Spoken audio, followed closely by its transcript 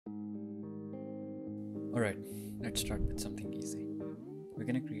Alright, let's start with something easy. We're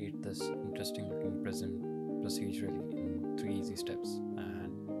gonna create this interesting looking prism procedurally in 3 easy steps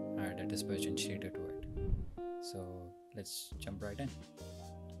and add a dispersion shader to it. So let's jump right in.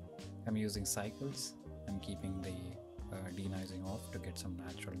 I'm using cycles. I'm keeping the denoising off to get some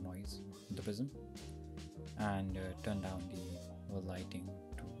natural noise in the prism, and turn down the lighting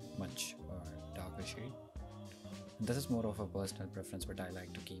to much darker shade. This is more of a personal preference, but I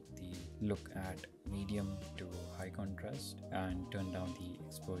like to keep the look at medium to high contrast and turn down the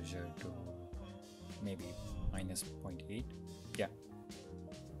exposure to maybe minus 0.8. Yeah.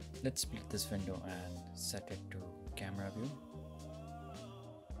 Let's split this window and set it to camera view.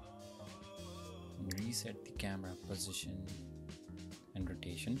 Reset the camera position and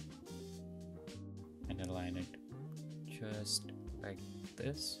rotation and align it just like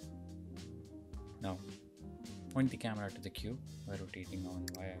this. Now point the camera to the cube by rotating on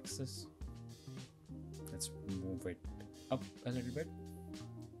y-axis. Let's move it up a little bit.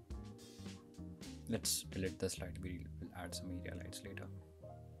 Let's delete this light. We will add some area lights later.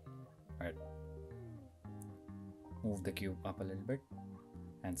 Alright. Move the cube up a little bit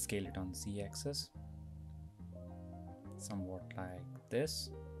and scale it on z-axis. Somewhat like this.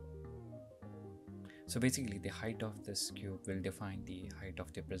 So basically the height of this cube will define the height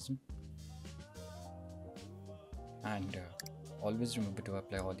of the prism. And always remember to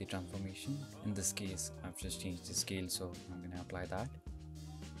apply all the transformation. In this case I've just changed the scale, so I'm going to apply that,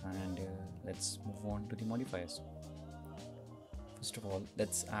 and let's move on to the modifiers. First of all,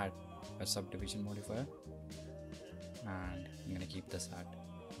 let's add a subdivision modifier, and I'm going to keep this at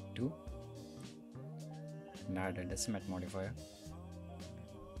 2, and add a decimate modifier,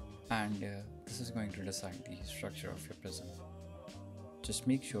 and this is going to decide the structure of your prism. Just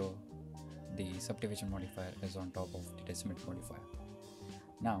make sure the subdivision modifier is on top of the decimate modifier.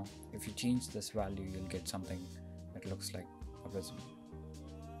 Now if you change this value, you'll get something that looks like a prism.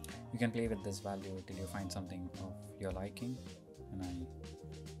 You can play with this value till you find something of your liking, and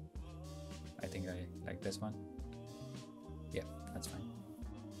I think I like this one. Yeah, that's fine.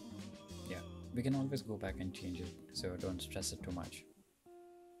 Yeah, we can always go back and change it, so don't stress it too much.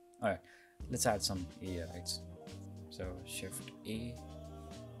 Alright, let's add some area lights. So shift A,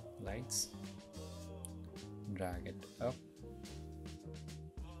 lights, drag it up,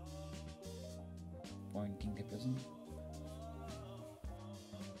 pointing the prism.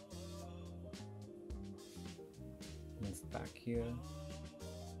 Move back here,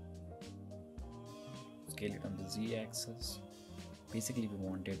 scale it on the z-axis. Basically we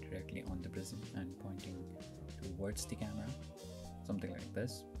want it directly on the prism and pointing towards the camera, something like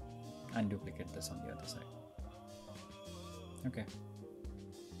this, and duplicate this on the other side. Okay,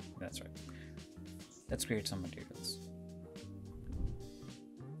 that's right. Let's create some materials.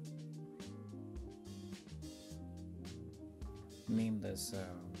 Name this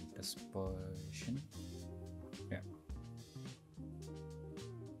dispersion. Yeah.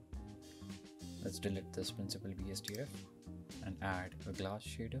 Let's delete this principal BSDF and add a glass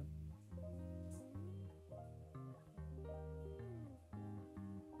shader.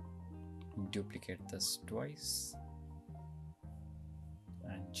 Duplicate this twice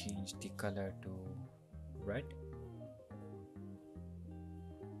and change the color to red.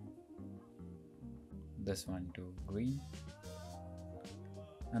 This one to green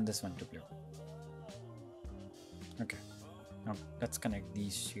and this one to blue. Okay, now let's connect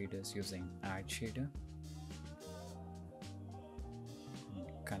these shaders using add shader.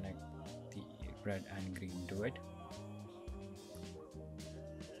 Connect the red and green to it.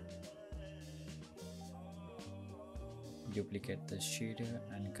 Duplicate the shader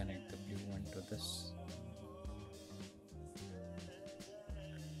and connect the blue one to this.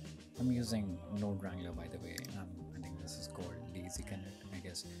 I'm using Node Wrangler, by the way. I think this is called lazy connect, I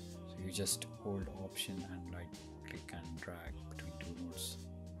guess. So you just hold option and right click and drag between two nodes.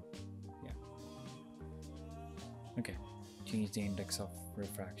 Yeah. Okay. Change the index of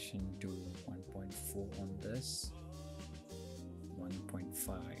refraction to 1.4 on this,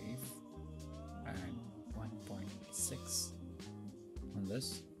 1.5 and 1.6 on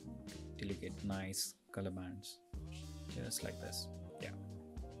this till you get nice color bands, just like this. Yeah.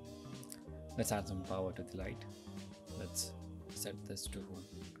 Let's add some power to the light. Let's set this to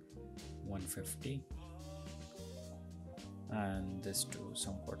 150 and this to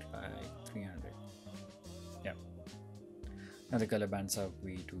somewhat like 300. Yeah. Now the color bands are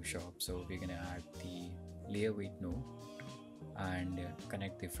way too sharp, so we're gonna add the layer weight node and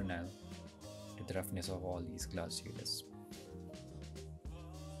connect the Fresnel to the roughness of all these glass shaders.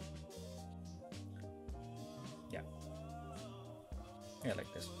 Yeah,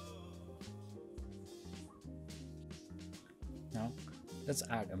 like this. Now let's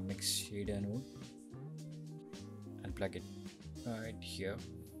add a mix shader node and plug it right here.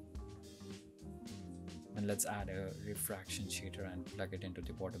 And let's add a refraction shader and plug it into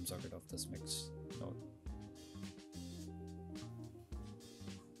the bottom socket of this mix node.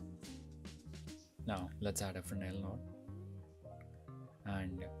 Now let's add a Fresnel node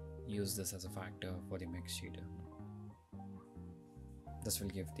and use this as a factor for the mix shader. This will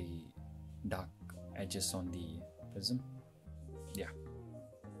give the dark edges on the prism. Yeah,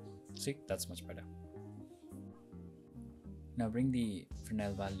 see, that's much better. Now bring the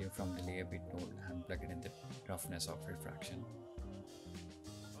Fresnel value from the layer bit node and plug it in the roughness of refraction.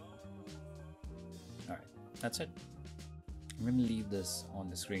 Alright, that's it. I'm going to leave this on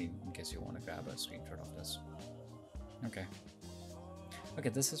the screen in case you want to grab a screenshot of this. Okay,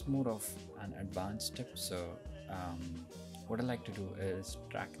 this is more of an advanced step. So what I like to do is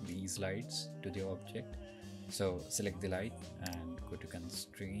track these lights to the object. So select the light and go to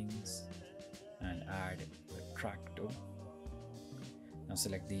constraints and add a track to. Now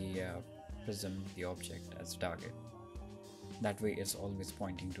select the prism, the object, as target. That way it's always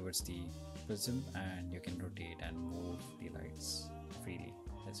pointing towards the prism and you can rotate and move the lights freely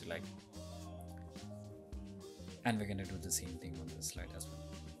as you like. And we're gonna do the same thing on this light as well.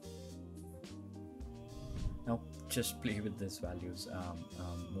 Now just play with these values,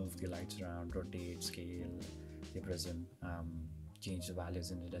 move the lights around, rotate, scale the prism, change the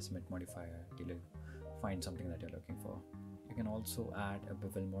values in the decimate modifier till you find something that you're looking for. You can also add a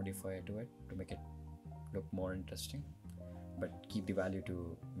bevel modifier to it to make it look more interesting, but keep the value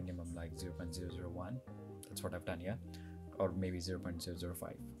to minimum like 0.001. That's what I've done here, or maybe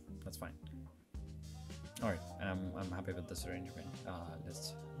 0.005. That's fine. Alright, I'm happy with this arrangement.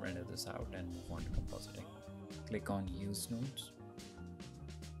 Let's render this out and move on to compositing. Click on use nodes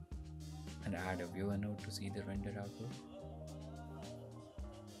and add a viewer node to see the rendered output.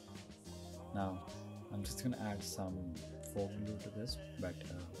 Now I'm just gonna add some fog glue to this, but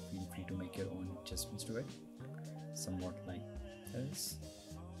feel free to make your own adjustments to it, somewhat like this.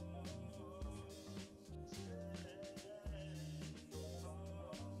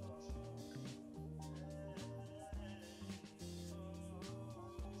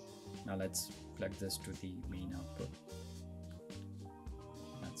 Now let's plug this to the main output.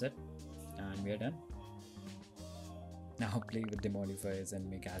 That's it, and we are done. Now play with the modifiers and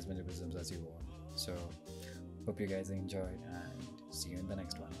make as many prisms as you want. So hope you guys enjoyed and see you in the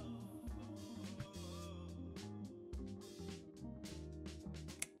next one.